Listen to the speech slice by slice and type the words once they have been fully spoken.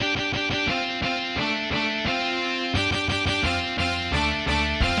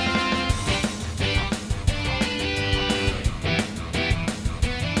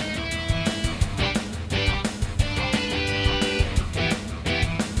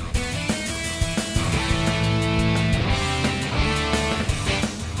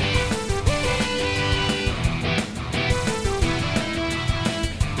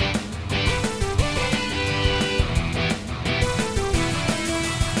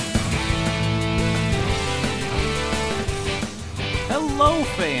Hello,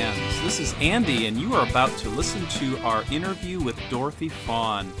 fans! This is Andy, and you are about to listen to our interview with Dorothy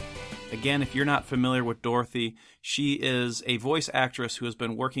Fawn. Again, if you're not familiar with Dorothy, she is a voice actress who has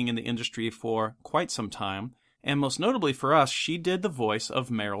been working in the industry for quite some time, and most notably for us, she did the voice of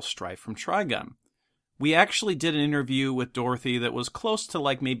Meryl Streep from Trigun. We actually did an interview with Dorothy that was close to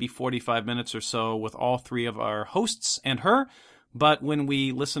like maybe 45 minutes or so with all three of our hosts and her, but when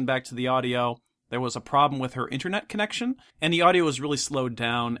we listened back to the audio, there was a problem with her internet connection, and the audio was really slowed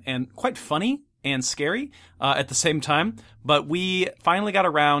down and quite funny and scary at the same time. But we finally got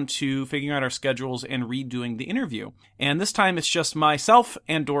around to figuring out our schedules and redoing the interview. And this time it's just myself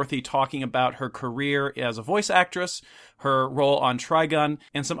and Dorothy talking about her career as a voice actress, her role on Trigun,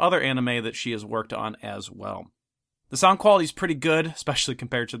 and some other anime that she has worked on as well. The sound quality is pretty good, especially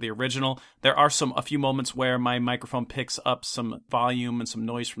compared to the original. There are a few moments where my microphone picks up some volume and some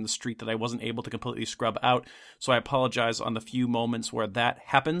noise from the street that I wasn't able to completely scrub out, so I apologize on the few moments where that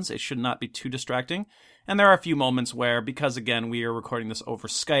happens. It should not be too distracting. And there are a few moments where, because again, we are recording this over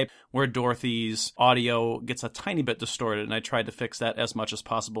Skype, where Dorothy's audio gets a tiny bit distorted, and I tried to fix that as much as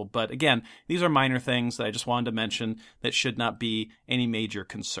possible. But again, these are minor things that I just wanted to mention that should not be any major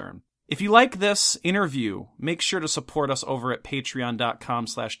concern. If you like this interview, make sure to support us over at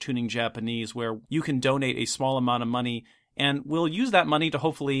patreon.com/tuningjapanese, where you can donate a small amount of money, and we'll use that money to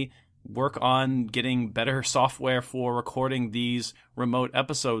hopefully work on getting better software for recording these remote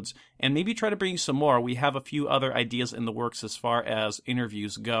episodes, and maybe try to bring you some more. We have a few other ideas in the works as far as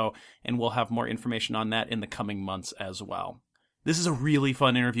interviews go, and we'll have more information on that in the coming months as well. This is a really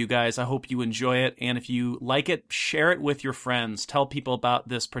fun interview, guys. I hope you enjoy it, and if you like it, share it with your friends. Tell people about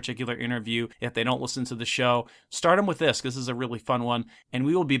this particular interview. If they don't listen to the show, start them with this, because this is a really fun one. And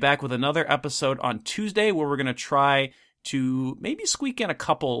we will be back with another episode on Tuesday, where we're going to try to maybe squeak in a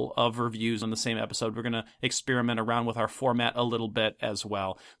couple of reviews on the same episode. We're going to experiment around with our format a little bit as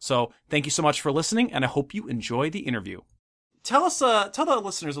well. So thank you so much for listening, and I hope you enjoy the interview. Tell the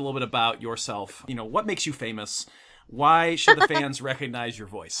listeners a little bit about yourself. You know, what makes you famous? Why should the fans recognize your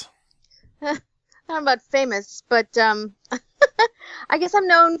voice? I don't know about famous, but I guess I'm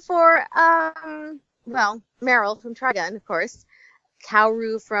known for, Meryl from Trigun, of course,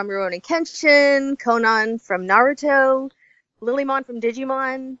 Kaoru from Rurouni Kenshin, Conan from Naruto, Lilymon from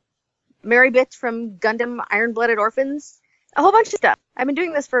Digimon, Mary Bitch from Gundam Iron-Blooded Orphans, a whole bunch of stuff. I've been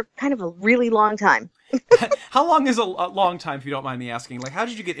doing this for kind of a really long time. How long is a long time, if you don't mind me asking? Like, how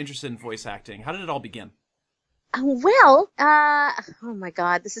did you get interested in voice acting? How did it all begin? Oh my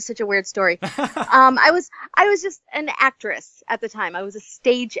God, this is such a weird story. I was just an actress at the time. I was a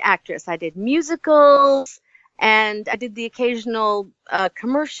stage actress. I did musicals, and I did the occasional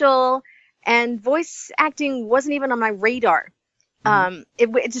commercial, and voice acting wasn't even on my radar.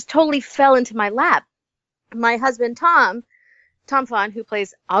 It just totally fell into my lap. My husband, Tom Fawn, who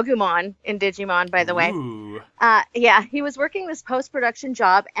plays Agumon in Digimon, by the way. He was working this post-production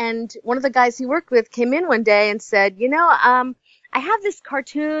job, and one of the guys he worked with came in one day and said, I have this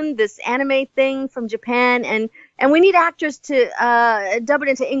cartoon, this anime thing from Japan, and we need actors to dub it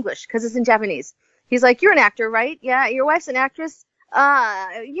into English, because it's in Japanese. He's like, you're an actor, right? Yeah, your wife's an actress.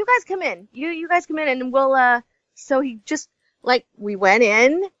 You guys come in. You guys come in, and we'll, so he just, we went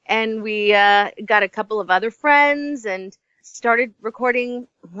in, and we got a couple of other friends, and started recording.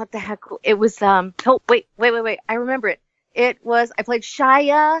 What the heck? It was wait. I remember it. It was, I played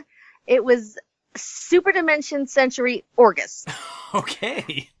Shia. It was Super Dimension Century Orgus.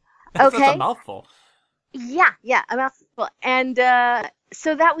 Okay. That's a mouthful. Yeah, a mouthful. And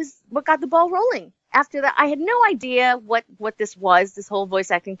so that was what got the ball rolling. After that, I had no idea what this was, this whole voice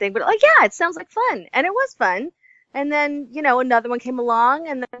acting thing, but it sounds like fun. And it was fun. And then, another one came along,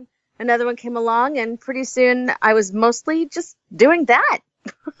 and then another one came along, and pretty soon I was mostly just doing that.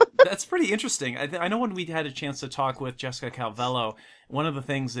 That's pretty interesting. I know when we had a chance to talk with Jessica Calvello, one of the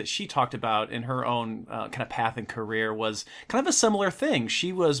things that she talked about in her own kind of path and career was kind of a similar thing.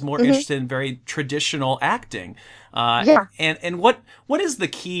 She was more interested in very traditional acting. And what is the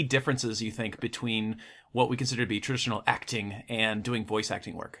key differences, you think, between what we consider to be traditional acting and doing voice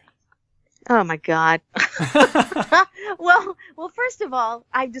acting work? Oh my God. Well, first of all,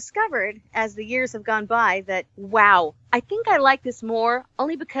 I've discovered as the years have gone by that, wow, I think I like this more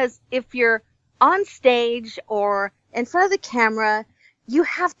only because if you're on stage or in front of the camera, you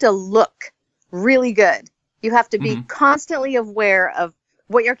have to look really good. You have to be constantly aware of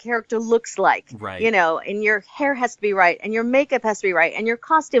what your character looks like, right? And your hair has to be right, and your makeup has to be right, and your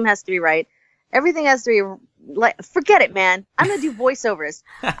costume has to be right. Everything has to be like, forget it, man. I'm going to do voiceovers.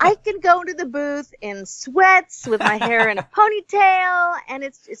 I can go into the booth in sweats with my hair in a ponytail, and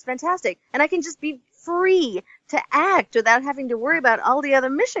it's fantastic. And I can just be free to act without having to worry about all the other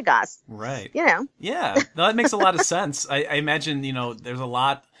mishigas. Right. You know? Yeah. No, that makes a lot of sense. I imagine,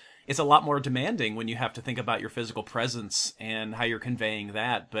 it's a lot more demanding when you have to think about your physical presence and how you're conveying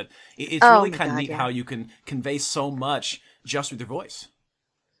that. But it's really kind of neat how you can convey so much just with your voice.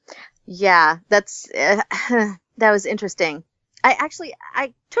 Yeah, that's that was interesting.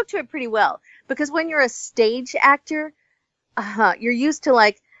 I took to it pretty well because when you're a stage actor, you're used to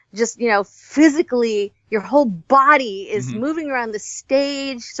like just, physically your whole body is moving around the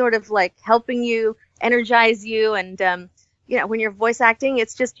stage, sort of like helping you energize you. And, when you're voice acting,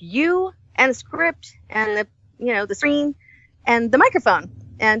 it's just you and the script and the screen and the microphone.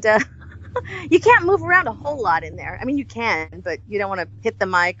 And, you can't move around a whole lot in there. I mean, you can, but you don't want to hit the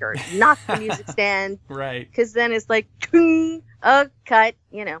mic or knock the music stand. Right. Because then it's like, cut,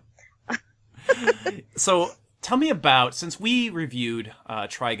 So tell me about, since we reviewed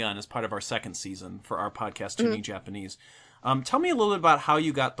Trigun as part of our second season for our podcast, Tuning Japanese, tell me a little bit about how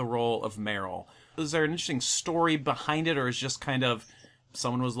you got the role of Meryl. Is there an interesting story behind it, or is just kind of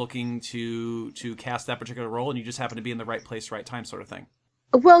someone was looking to cast that particular role and you just happened to be in the right place, right time sort of thing?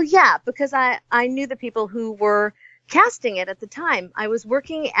 Well, yeah, because I knew the people who were casting it at the time. I was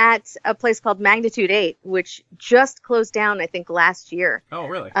working at a place called Magnitude 8, which just closed down, I think, last year. Oh,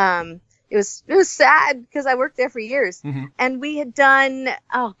 really? It was sad because I worked there for years. And we had done,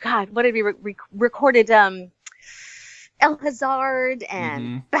 what did we recorded? El Hazard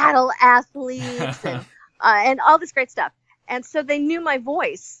and Battle Athletes and all this great stuff. And so they knew my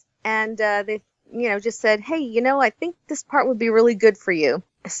voice, and they just said, hey, I think this part would be really good for you.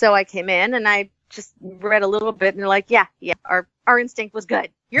 So I came in and I just read a little bit, and they're like, yeah, our instinct was good.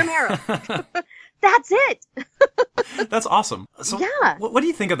 You're Meryl. That's it. That's awesome. So yeah. What do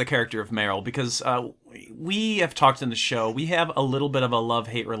you think of the character of Meryl? Because we have talked in the show, we have a little bit of a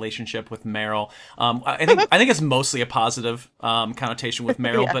love-hate relationship with Meryl. I think it's mostly a positive connotation with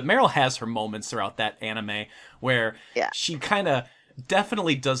Meryl, but Meryl has her moments throughout that anime where she kind of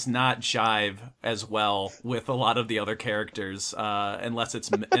definitely does not jive as well with a lot of the other characters, unless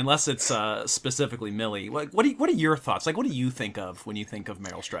it's specifically Millie. What are your thoughts? Like, what do you think of when you think of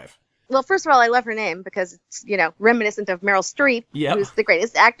Meryl Streep? Well, first of all, I love her name because it's, reminiscent of Meryl Streep, who's the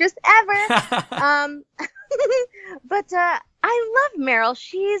greatest actress ever. But I love Meryl.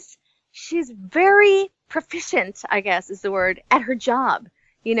 She's very proficient, I guess is the word, at her job.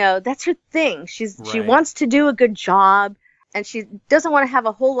 That's her thing. She wants to do a good job, and she doesn't want to have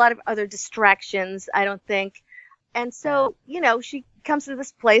a whole lot of other distractions, I don't think. And so, she comes to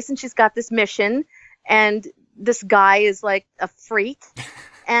this place and she's got this mission, and this guy is like a freak.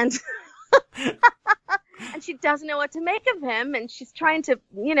 And and she doesn't know what to make of him, and she's trying to,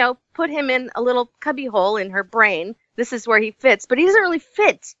 put him in a little cubby hole in her brain. This is where he fits, but he doesn't really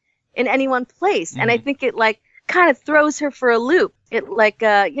fit in any one place. And I think it kind of throws her for a loop. It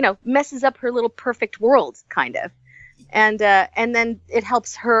messes up her little perfect world kind of. And then it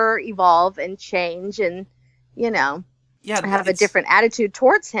helps her evolve and change and, have a different attitude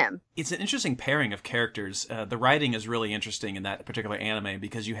towards him. It's an interesting pairing of characters. The writing is really interesting in that particular anime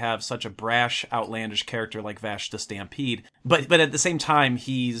because you have such a brash, outlandish character like Vash the Stampede, but at the same time,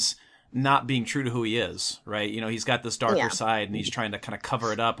 he's not being true to who he is, right? He's got this darker side, and he's trying to kind of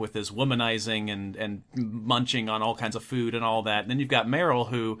cover it up with his womanizing and munching on all kinds of food and all that. And then you've got Meryl,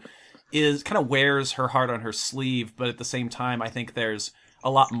 who is kind of wears her heart on her sleeve, but at the same time, I think there's a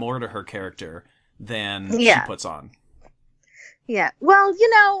lot more to her character than she puts on. Yeah. Well,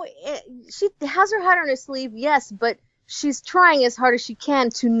 she has her heart on her sleeve, yes, but she's trying as hard as she can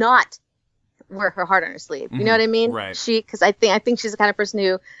to not wear her heart on her sleeve. You know what I mean? Right. Because I think she's the kind of person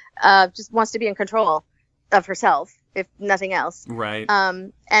who just wants to be in control of herself, if nothing else. Right.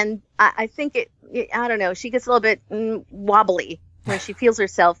 And I think I don't know, she gets a little bit wobbly when she feels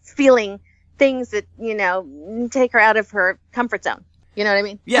herself feeling things that, take her out of her comfort zone. You know what I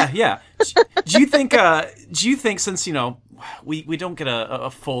mean? Yeah. Do you think since, we don't get a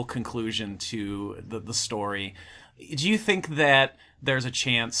full conclusion to the story, do you think that there's a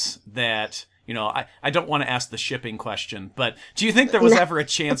chance that, I don't want to ask the shipping question, but do you think there was ever a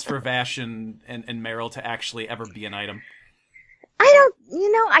chance for Vash and Meryl to actually ever be an item?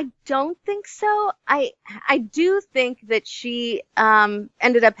 I don't think so. I do think that she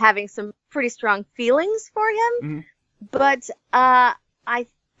ended up having some pretty strong feelings for him, but I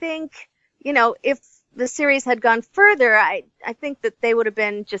think, if the series had gone further, I think that they would have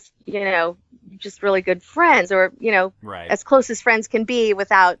been just really good friends, or, as close as friends can be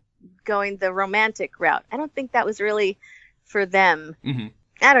without going the romantic route. I don't think that was really for them. Mm-hmm.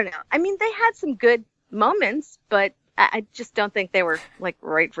 I don't know. I mean, they had some good moments, but I just don't think they were like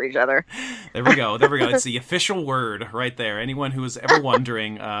right for each other. There we go. There we go. It's the official word right there. Anyone who is ever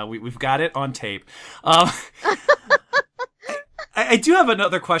wondering, we've got it on tape. I do have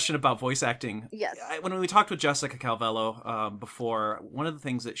another question about voice acting. Yes. When we talked with Jessica Calvello before, one of the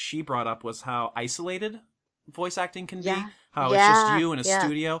things that she brought up was how isolated voice acting can be. How it's just you in a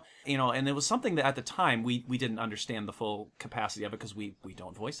studio, and it was something that at the time we didn't understand the full capacity of it because we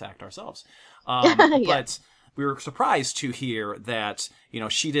don't voice act ourselves. But we were surprised to hear that,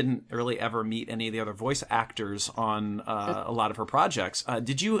 she didn't really ever meet any of the other voice actors on a lot of her projects.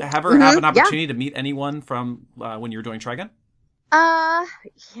 Did you ever have an opportunity to meet anyone from when you were doing Trigun?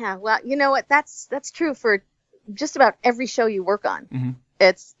 Yeah, well, you know what? That's true for just about every show you work on. Mm-hmm.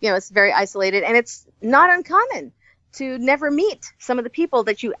 It's, it's very isolated, and it's not uncommon to never meet some of the people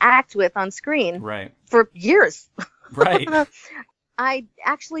that you act with on screen for years. Right. I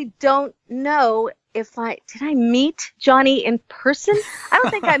actually don't know if did I meet Johnny in person? I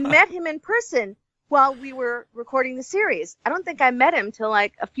don't think I met him in person while we were recording the series. I don't think I met him till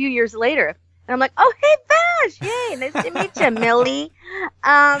like a few years later. And I'm like, oh, hey, Vash. Hey, nice to meet you, Millie.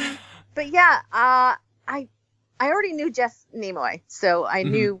 But yeah, I already knew Jeff Nimoy, so I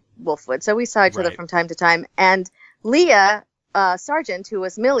knew Wolfwood. So we saw each other from time to time. And Leah Sargent, who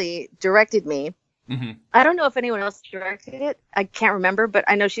was Millie, directed me. Mm-hmm. I don't know if anyone else directed it. I can't remember, but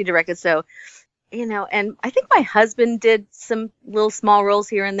I know she directed. So, and I think my husband did some little small roles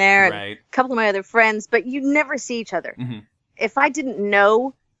here and there, and a couple of my other friends, but you never see each other. Mm-hmm. If I didn't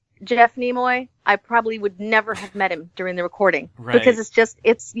know Jeff Nimoy, I probably would never have met him during the recording because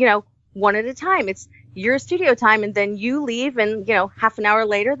it's one at a time. It's your studio time, and then you leave, and half an hour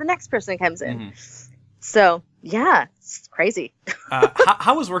later the next person comes in. Mm-hmm. So yeah, it's crazy.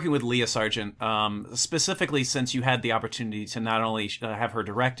 How was working with Leah Sargent, specifically since you had the opportunity to not only have her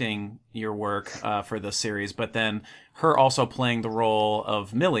directing your work for the series, but then her also playing the role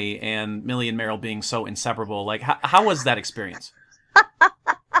of Millie, and Millie and Meryl being so inseparable? Like, how was that experience? That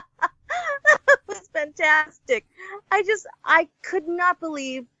was fantastic. I could not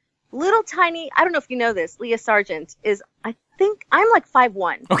believe little tiny, I don't know if you know this, Leah Sargent is, I think, I'm like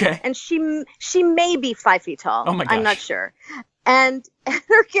 5'1". Okay. And she may be 5 feet tall. Oh my gosh. I'm not sure. And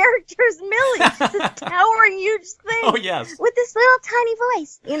her character is Millie. She's this towering, huge thing. Oh, yes. With this little tiny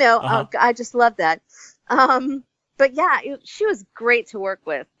voice. I just love that. But yeah, she was great to work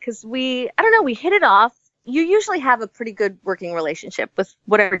with because we hit it off. You usually have a pretty good working relationship with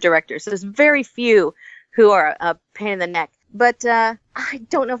whatever director. So there's very few who are a pain in the neck. But I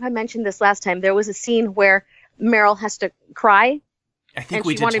don't know if I mentioned this last time. There was a scene where Meryl has to cry. I think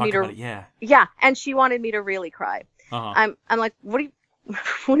we did talk about it, yeah. Yeah, and she wanted me to really cry. Uh-huh. I'm like, what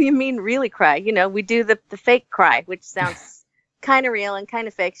do you mean really cry? We do the fake cry, which sounds kind of real and kind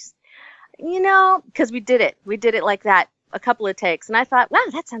of fake. Because we did it. We did it like that a couple of takes. And I thought, wow,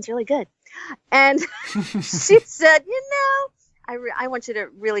 that sounds really good. And she said, I want you to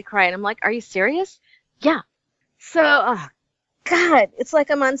really cry. And I'm like, are you serious? Yeah. So, God, it's like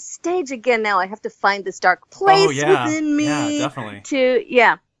I'm on stage again now. I have to find this dark place within me. Yeah, definitely.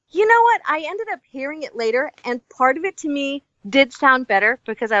 You know what? I ended up hearing it later, and part of it to me did sound better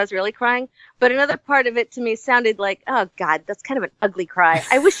because I was really crying. But another part of it to me sounded like, oh, God, that's kind of an ugly cry.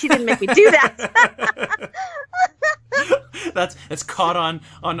 I wish she didn't make me do that. It's caught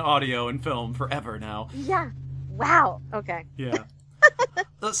on audio and film forever now. Yeah. Wow. Okay. Yeah.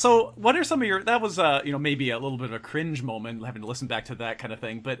 So what are some of your, that was, maybe a little bit of a cringe moment having to listen back to that kind of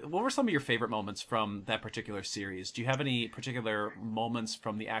thing, but what were some of your favorite moments from that particular series? Do you have any particular moments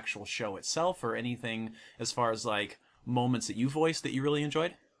from the actual show itself or anything as far as like moments that you voiced that you really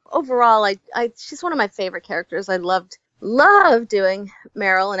enjoyed? Overall, she's one of my favorite characters. I loved doing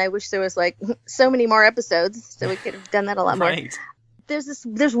Meryl, and I wish there was like so many more episodes so we could have done that a lot more. Right.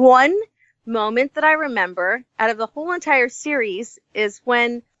 There's one moment that I remember out of the whole entire series is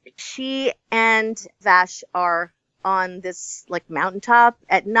when she and Vash are on this like mountaintop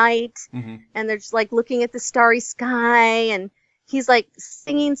at night, and they're just like looking at the starry sky, and he's like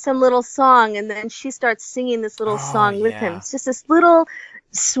singing some little song, and then she starts singing this little song with him. It's just this little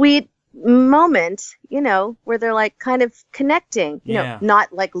sweet moment, where they're like kind of connecting,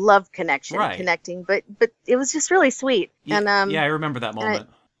 not like love connection connecting, but it was just really sweet. And I remember that moment.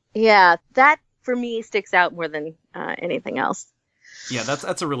 Yeah, that for me sticks out more than anything else. Yeah,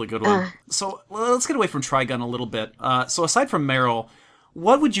 that's a really good one. So let's get away from Trigun a little bit. So aside from Meryl,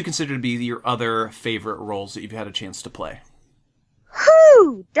 what would you consider to be your other favorite roles that you've had a chance to play?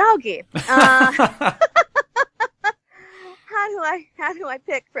 Whew, doggy. How do do I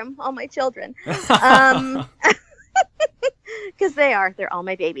pick from all my children? Because they're all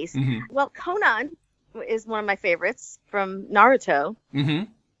my babies. Mm-hmm. Well, Conan is one of my favorites from Naruto. Mm-hmm.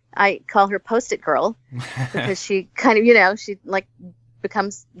 I call her Post-it Girl because she kind of, she like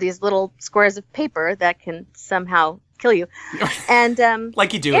becomes these little squares of paper that can somehow kill you. And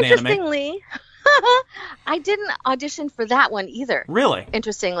like you do in anime. Interestingly, I didn't audition for that one either. Really?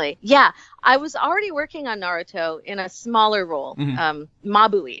 Interestingly. Yeah. I was already working on Naruto in a smaller role,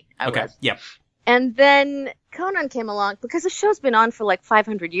 Mabui. I was. Yep. And then Conan came along because the show's been on for like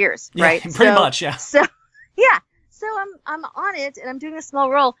 500 years, right? Pretty much, yeah. So, yeah. So I'm on it and I'm doing a small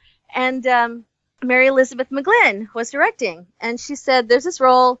role. And Mary Elizabeth McGlynn was directing, and she said, "There's this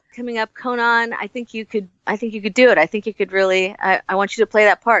role coming up, Conan. I think you could do it. I think you could really. I want you to play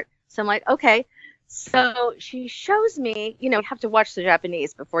that part." So I'm like, okay. So she shows me, you have to watch the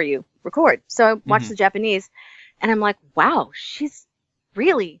Japanese before you record. So I watched the Japanese, and I'm like, wow, she's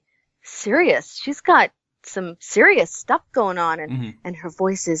really serious. She's got some serious stuff going on, and her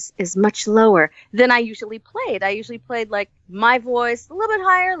voice is much lower than I usually played. I usually played like my voice a little bit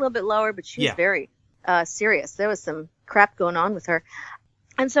higher, a little bit lower, but she was very serious. There was some crap going on with her.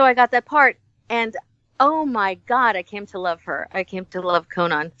 And so I got that part, and oh my God, I came to love her. I came to love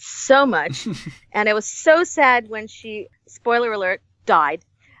Conan so much. And it was so sad when she, spoiler alert, died.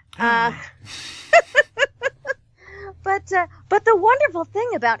 But the wonderful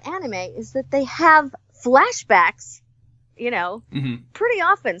thing about anime is that they have flashbacks, pretty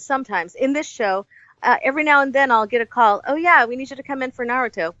often sometimes. In this show, every now and then I'll get a call, "Oh yeah, we need you to come in for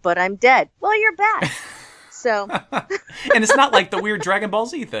Naruto, but I'm dead." Well, you're back. So and it's not like the weird Dragon Ball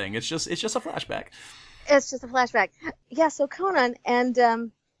Z thing. It's just a flashback. It's just a flashback. Yeah, so Conan,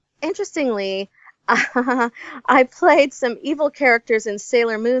 and interestingly, I played some evil characters in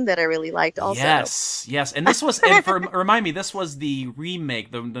Sailor Moon that I really liked also. Yes. And this was, remind me, this was the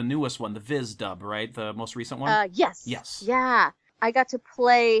remake, the newest one, the Viz dub, right? The most recent one? Yes. Yes. Yeah. I got to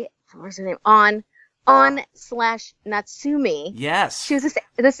play, what's her name? On/Natsumi. Yes. She was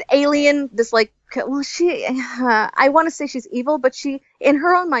this alien, this like, well, I want to say she's evil, but in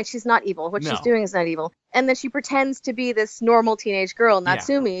her own mind, she's not evil. What she's doing is not evil. And then she pretends to be this normal teenage girl,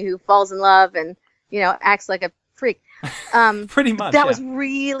 Natsumi, who falls in love and, acts like a freak. Pretty much. That was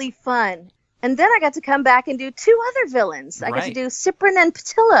really fun. And then I got to come back and do two other villains. I got to do Cyprin and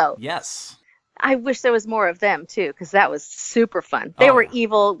Patillo. Yes. I wish there was more of them too, because that was super fun. They were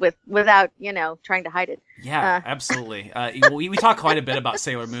evil without trying to hide it. Yeah, absolutely. We talk quite a bit about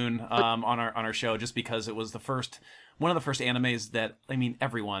Sailor Moon on our show, just because it was one of the first animes that,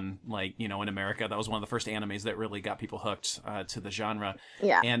 everyone, in America, that was one of the first animes that really got people hooked to the genre.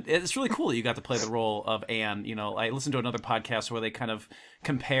 Yeah. And it's really cool that you got to play the role of Anne. I listened to another podcast where they kind of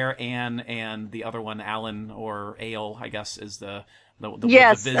compare Anne and the other one, Alan, or Ale, I guess is the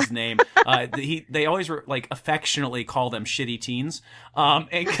Viz name. They always affectionately call them shitty teens,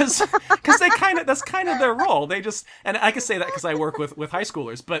 because they that's kind of their role. They just, and I can say that because I work with high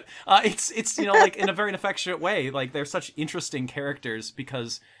schoolers, but it's in a very affectionate way. They're such interesting characters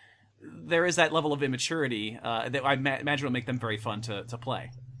because there is that level of immaturity that I imagine will make them very fun to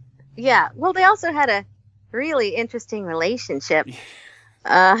play. Yeah. Well, they also had a really interesting relationship.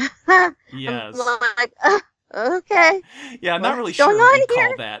 Yes. Okay. Yeah, I'm not really sure what you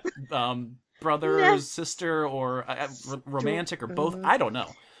call that. Brother, sister, or romantic, or both. I don't know.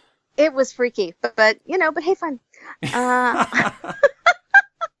 It was freaky, but hey, fun.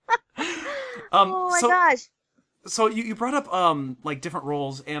 Oh my gosh. So you brought up different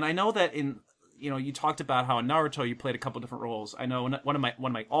roles, and I know that you talked about how in Naruto you played a couple different roles. I know one of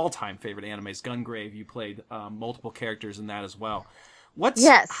my all-time favorite animes, Gungrave, you played multiple characters in that as well.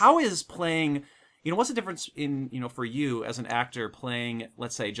 How is playing? What's the difference in, for you as an actor playing,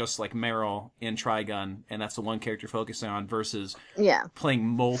 let's say, just like Meryl in Trigun, and that's the one character you're focusing on, versus playing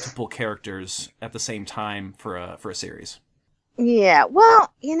multiple characters at the same time for a series? Yeah,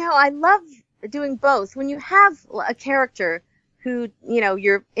 well, I love doing both. When you have a character who,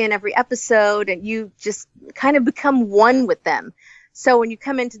 you're in every episode and you just kind of become one with them. So when you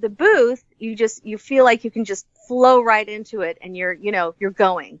come into the booth, you feel like you can just flow right into it, and you're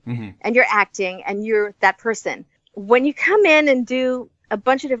going and you're acting and you're that person. When you come in and do a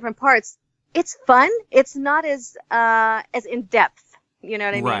bunch of different parts, it's fun. It's not as in depth. You know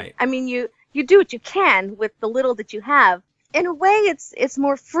what I mean? Right. I mean, you do what you can with the little that you have. In a way, it's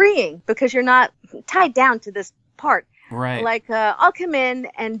more freeing because you're not tied down to this part. Right. Like I'll come in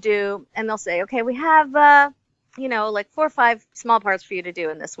and they'll say, okay, we have 4 or 5 small parts for you to do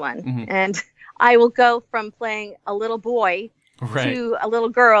in this one. And I will go from playing a little boy Right. to a little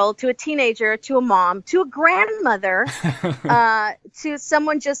girl, to a teenager, to a mom, to a grandmother, to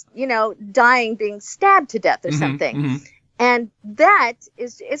someone just, dying, being stabbed to death or something. Mm-hmm. And that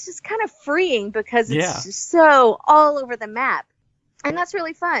it's just kind of freeing because it's Yeah. just so all over the map. And that's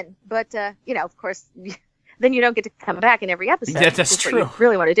really fun. But, of course, then you don't get to come back in every episode. Yeah, that's What true. you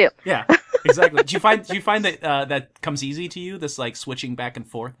really want to do. Yeah, exactly. Do you find that that comes easy to you? This like switching back and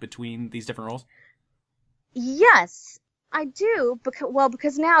forth between these different roles? Yes, I do.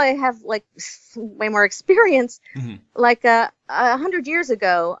 Because now I have like way more experience. Mm-hmm. Like 100 years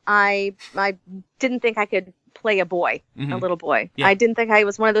ago, I didn't think I could play a boy, Mm-hmm. a little boy. Yeah. I didn't think I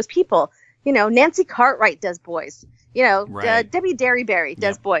was one of those people. Nancy Cartwright does boys. Right. Debbie Derryberry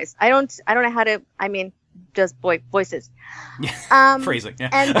does Yep. boys. I don't know how to. I mean, does boy voices. Phrasing. Yeah.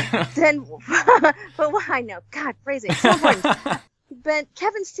 And then, but what I know, God, phrasing, so important. But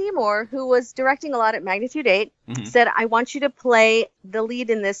Kevin Seymour, who was directing a lot at Magnitude 8, Mhm. said, I want you to play the lead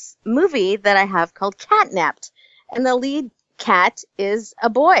in this movie that I have called Catnapped. And the lead cat is a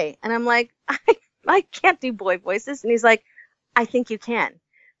boy. And I'm like, I can't do boy voices. And he's like, I think you can.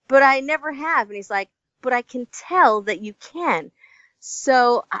 But I never have. And he's like, but I can tell that you can.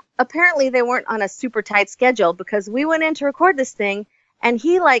 So apparently they weren't on a super tight schedule because we went in to record this thing and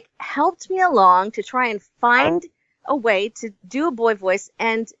he like helped me along to try and find a way to do a boy voice.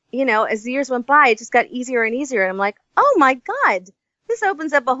 And, as the years went by, it just got easier and easier. And I'm like, oh my God, this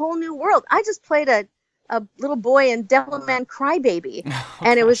opens up a whole new world. I just played a little boy in Devilman Crybaby.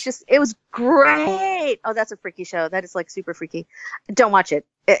 And it was great. Oh, that's a freaky show. That is like super freaky. Don't watch it.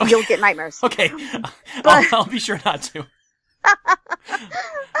 You'll get nightmares. Okay, But- I'll be sure not to.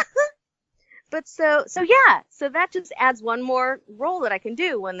 But so that just adds one more role that I can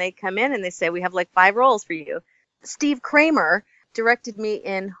do when they come in and they say, we have like 5 roles for you. Steve Kramer directed me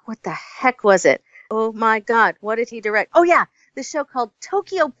in, what the heck was it? Oh my God, what did he direct? Oh yeah, this show called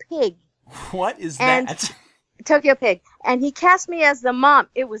Tokyo Pig. What is And- that? Tokyo Pig. And he cast me as the mom.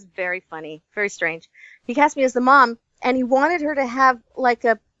 It was very funny, very strange. He cast me as the mom and he wanted her to have like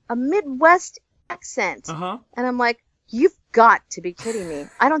a Midwest accent. Uh-huh. And I'm like, you've got to be kidding me.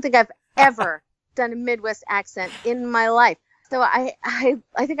 I don't think I've ever done a Midwest accent in my life. So I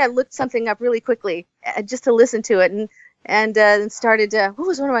think I looked something up really quickly just to listen to it and started, what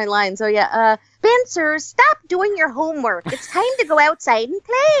was one of my lines? Oh yeah, Spencer, stop doing your homework. It's time to go outside and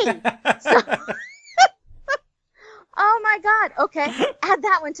play. So, oh my God. Okay. Add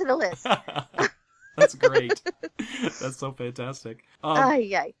that one to the list. That's great. That's so fantastic.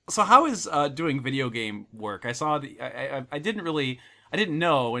 Ay. So how is doing video game work? I saw I didn't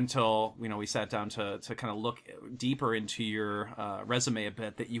know until we sat down to kind of look deeper into your resume a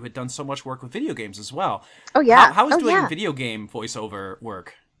bit that you had done so much work with video games as well. Oh yeah. How is doing yeah. video game voiceover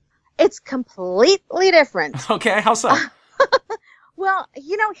work? It's completely different. Okay, how so? Well,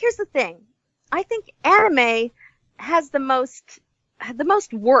 here's the thing. I think anime has the most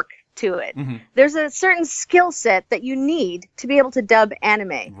work to it. Mm-hmm. There's a certain skill set that you need to be able to dub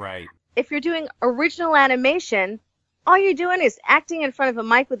anime. Right. If you're doing original animation, all you're doing is acting in front of a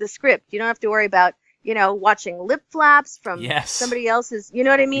mic with a script. You don't have to worry about, watching lip flaps from Yes. somebody else's, you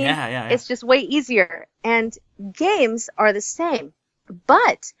know what I mean? Yeah. It's just way easier. And games are the same.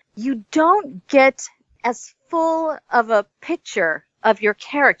 But you don't get as full of a picture of your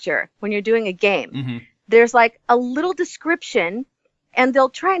character when you're doing a game. Mm-hmm. There's like a little description and they'll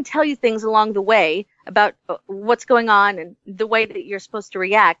try and tell you things along the way about what's going on and the way that you're supposed to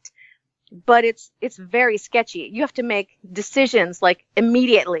react. But it's very sketchy. You have to make decisions like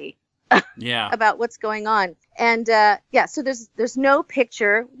immediately Yeah. about what's going on. And so there's no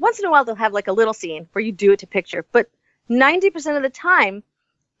picture. Once in a while they'll have like a little scene where you do it to picture, but 90% of the time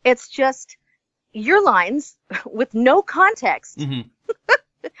it's just your lines with no context. Mm-hmm.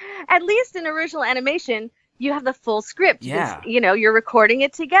 At least in original animation, you have the full script. Yeah. You're recording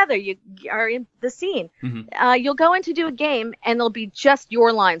it together. You are in the scene. Mm-hmm. You'll go in to do a game and there'll be just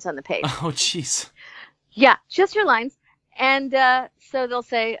your lines on the page. Oh, jeez. Yeah, just your lines. And so they'll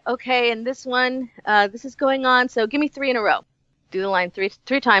say, okay, and this one, this is going on, so give me 3 in a row. Do the line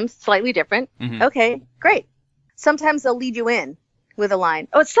three times, slightly different. Mm-hmm. Okay, great. Sometimes they'll lead you in with a line.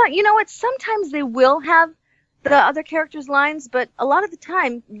 Oh, it's not, you know what? Sometimes they will have the other character's lines, but a lot of the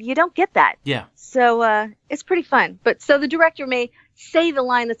time you don't get that. Yeah. So it's pretty fun. But so the director may say the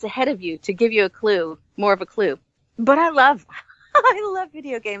line that's ahead of you to give you a clue, more of a clue. But I love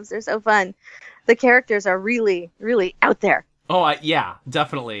video games. They're so fun. The characters are really, really out there. Oh, yeah,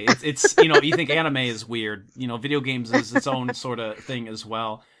 definitely. It's you think anime is weird. Video games is its own sort of thing as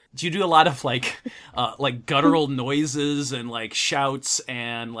well. Do you do a lot of like guttural noises and like shouts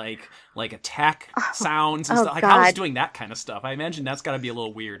and like attack sounds and stuff? Like, how is doing that kind of stuff? I imagine that's got to be a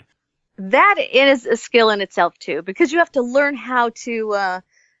little weird. That is a skill in itself too, because you have to learn how to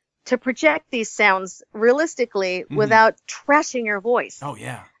project these sounds realistically without trashing your voice. Oh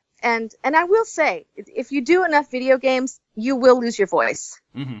yeah. And I will say, if you do enough video games, you will lose your voice.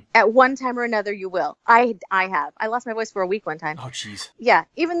 At one time or another, you will. I have. I lost my voice for a week one time. Oh jeez. Yeah.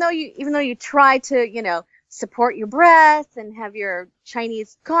 Even though you try to, support your breath and have your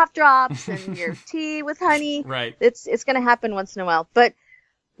Chinese cough drops and your tea with honey. Right. It's going to happen once in a while. But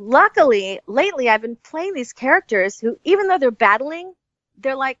luckily, lately, I've been playing these characters who, even though they're battling,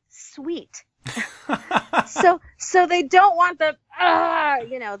 they're like sweet. so they don't want the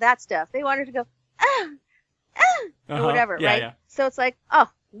that stuff. They want her to go or whatever, yeah, right? Yeah. So it's like,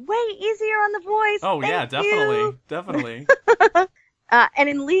 way easier on the voice. Oh yeah, definitely. And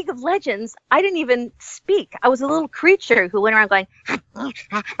in League of Legends, I didn't even speak. I was a little creature who went around going, Oh,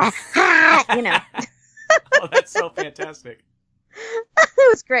 that's so fantastic. It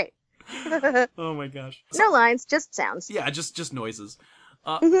was great. Oh my gosh. No lines, just sounds. Yeah, just noises.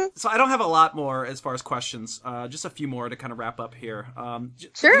 So I don't have a lot more as far as questions. Just a few more to kind of wrap up here.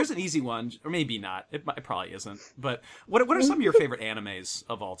 Sure. Here's an easy one, or maybe not. It probably isn't. But what are some of your favorite animes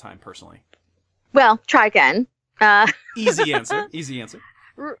of all time, personally? Well, try again. Easy answer.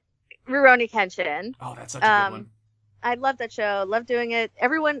 Rurouni Kenshin. Oh, that's such a good one. I love that show. Love doing it.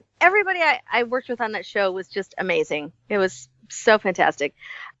 Everybody I worked with on that show was just amazing. It was so fantastic.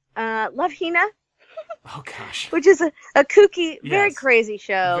 Love Hina. Oh gosh. Which is a kooky, very crazy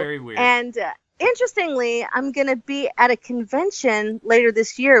show. Very weird. And interestingly, I'm going to be at a convention later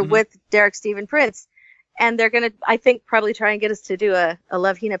this year with Derek Stephen Prince. And they're going to, I think, probably try and get us to do a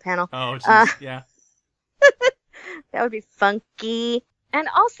Love Hina panel. Oh, geez. Yeah. That would be funky. And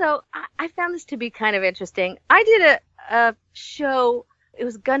also, I found this to be kind of interesting. I did a show, it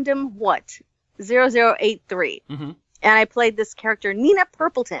was Gundam 0083. And I played this character, Nina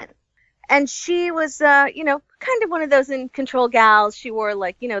Purpleton. And she was, kind of one of those in control gals. She wore,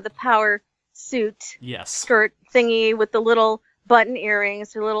 the power suit skirt thingy with the little button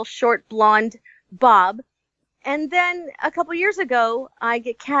earrings, her little short blonde bob. And then a couple years ago, I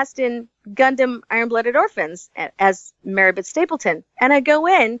get cast in Gundam Iron-Blooded Orphans as Maribeth Stapleton. And I go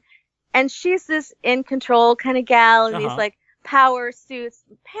in, and she's this in-control kind of gal in these, power suits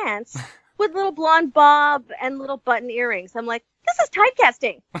and pants with little blonde bob and little button earrings. I'm like, this is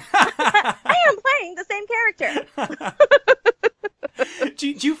typecasting. I am playing the same character. Do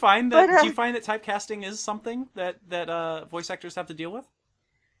you find that typecasting is something that voice actors have to deal with?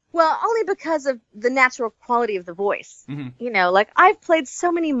 Well, only because of the natural quality of the voice. I've played so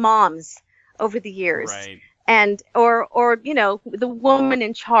many moms over the years. Right. And or the woman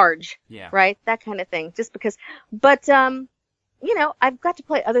in charge. Yeah. Right? That kind of thing. Just because but I've got to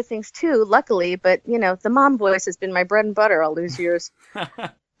play other things too, luckily, but the mom voice has been my bread and butter all those years.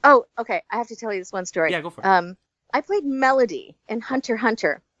 Oh, okay. I have to tell you this one story. Yeah, go for it. I played Melody in Hunter x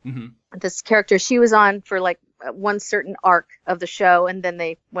Hunter. This character, she was on for one certain arc of the show, and then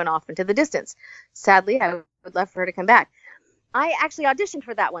they went off into the distance. Sadly, I would love for her to come back. I actually auditioned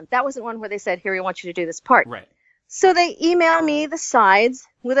for that one. That wasn't one where they said, here, we want you to do this part. Right. So they emailed me the sides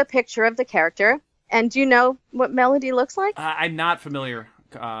with a picture of the character. And do you know what Melody looks like? I'm not familiar,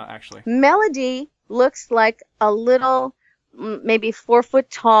 actually. Melody looks like a little, maybe 4 foot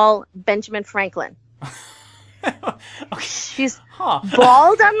tall Benjamin Franklin. Okay. She's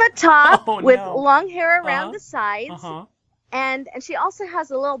bald on the top with long hair around the sides. And she also has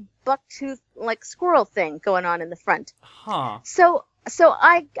a little bucktooth, squirrel thing going on in the front. So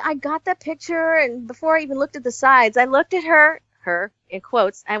I got that picture, and before I even looked at the sides, I looked at her in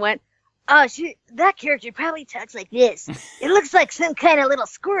quotes, I went, oh, that character probably talks like this. It looks like some kind of little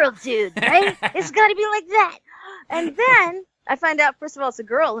squirrel dude, right? It's got to be like that. And then I find out, first of all, it's a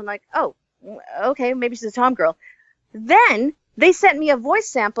girl. I'm like, oh, okay, maybe she's a tom girl. Then they sent me a voice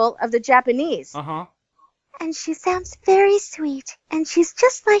sample of the Japanese. And she sounds very sweet. And she's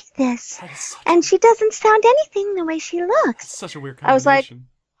just like this. And she doesn't sound anything the way she looks. It's such a weird I combination. was like,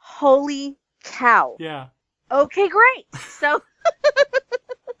 holy cow. Yeah. Okay, great.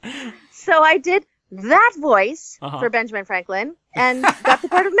 So I did that voice for Benjamin Franklin and got the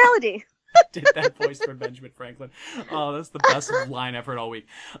part of Melody. Did that voice for Benjamin Franklin. Oh, that's the best line I've heard all week.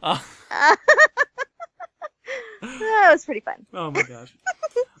 That was pretty fun. Oh my gosh.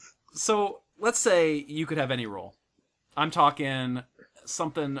 So let's say you could have any role. I'm talking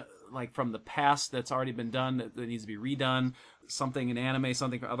something like from the past that's already been done that needs to be redone, something in anime,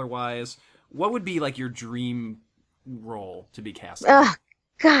 something otherwise. What would be your dream role to be cast?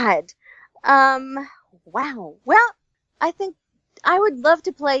 God. Wow. Well, I think I would love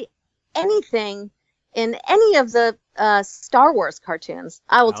to play anything in any of the Star Wars cartoons.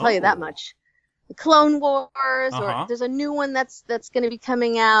 I will tell you that much. The Clone Wars, or there's a new one that's going to be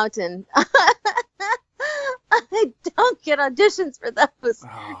coming out, and I don't get auditions for those.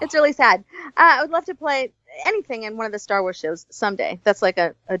 Oh. It's really sad. I would love to play anything in one of the Star Wars shows someday. That's like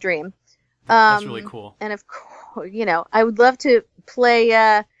a dream. That's really cool. And of course, I would love to play.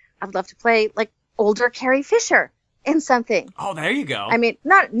 I would love to play like older Carrie Fisher in something. Oh, there you go. I mean,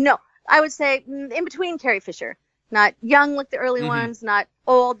 I would say in between Carrie Fisher. Not young like the early ones, not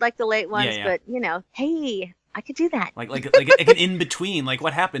old like the late ones, but hey, I could do that. Like an in between, like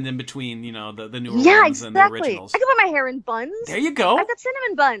what happened in between, the newer ones and the originals. I could put my hair in buns. There you go. I've got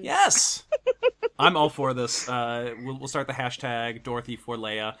cinnamon buns. Yes, I'm all for this. We'll start the hashtag Dorothy for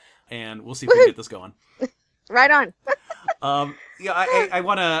Leia, and we'll see if we can get this going. Right on. I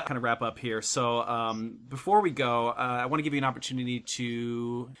want to kind of wrap up here. So before we go, I want to give you an opportunity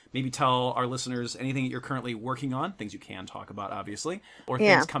to maybe tell our listeners anything that you're currently working on, things you can talk about, obviously, or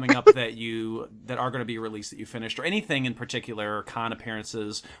things coming up that are going to be released that you finished, or anything in particular, con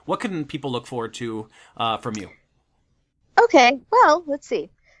appearances. What can people look forward to from you? Okay, well, let's see.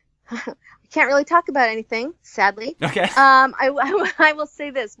 I can't really talk about anything, sadly. Okay. I will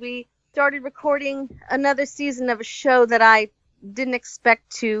say this. We started recording another season of a show that I didn't expect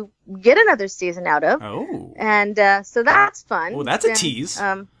to get another season out of. Oh. And so that's fun. Oh, that's a tease.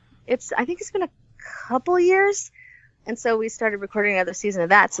 I think it's been a couple years. And so we started recording another season of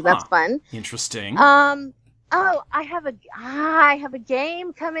that, so that's fun. Interesting. I have a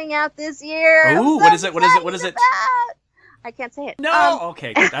game coming out this year. Oh, what is it? What is it? I can't say it. No.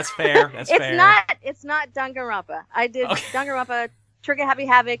 Okay, that's fair. That's fair. It's not Danganronpa. I did Danganronpa, Trigger Happy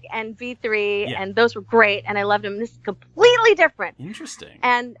Havoc, and V3, and those were great, and I loved them. This is completely different. Interesting.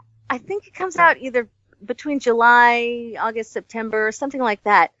 And I think it comes out either between July, August, September, something like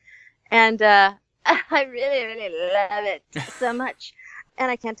that. And I really, really love it so much. And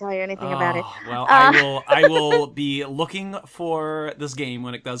I can't tell you anything about it. Well, I will be looking for this game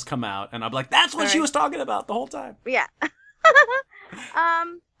when it does come out, and I'll be like, that's what she was talking about the whole time. Yeah.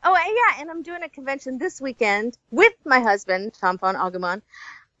 And I'm doing a convention this weekend with my husband, Tom von Agumon.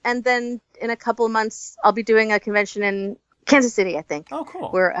 And then in a couple of months, I'll be doing a convention in Kansas City, I think. Oh, cool.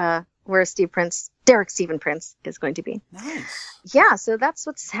 Where Derek Stephen Prince is going to be. Nice. Yeah, so that's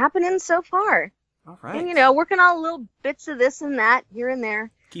what's happening so far. All right. And, working on little bits of this and that here and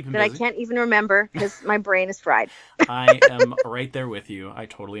there that busy. I can't even remember because my brain is fried. I am right there with you. I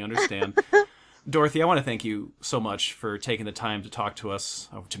totally understand. Dorothy, I want to thank you so much for taking the time to talk to us,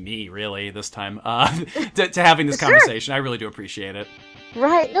 to me, really, this time, to having this conversation. I really do appreciate it.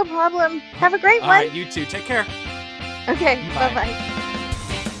 Right, no problem. Have a great one. All right, you too. Take care. Okay, bye-bye.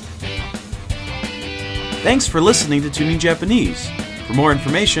 Thanks for listening to Tuning Japanese. For more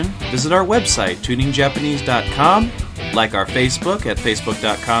information, visit our website, tuningjapanese.com, like our Facebook at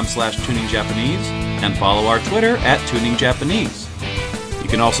facebook.com/tuningjapanese, and follow our Twitter at tuningjapanese. You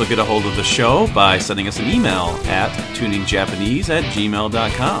can also get a hold of the show by sending us an email at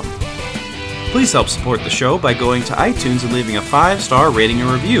tuningjapanese@gmail.com. Please help support the show by going to iTunes and leaving a 5-star rating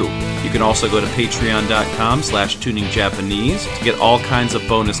and review. You can also go to patreon.com/tuningjapanese to get all kinds of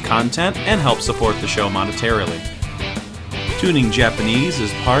bonus content and help support the show monetarily. Tuning Japanese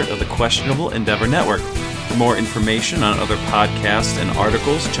is part of the Questionable Endeavor Network. For more information on other podcasts and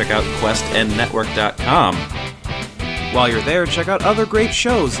articles, check out questnnetwork.com. While you're there, check out other great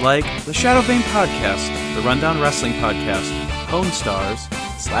shows like the Shadow Vein Podcast, the Rundown Wrestling Podcast, Hone Stars,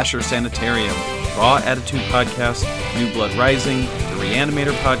 Slasher Sanitarium, Raw Attitude Podcast, New Blood Rising, the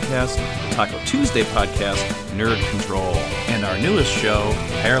Reanimator Podcast, the Taco Tuesday Podcast, Nerd Control, and our newest show,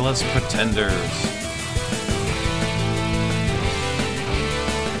 Hairless Pretenders.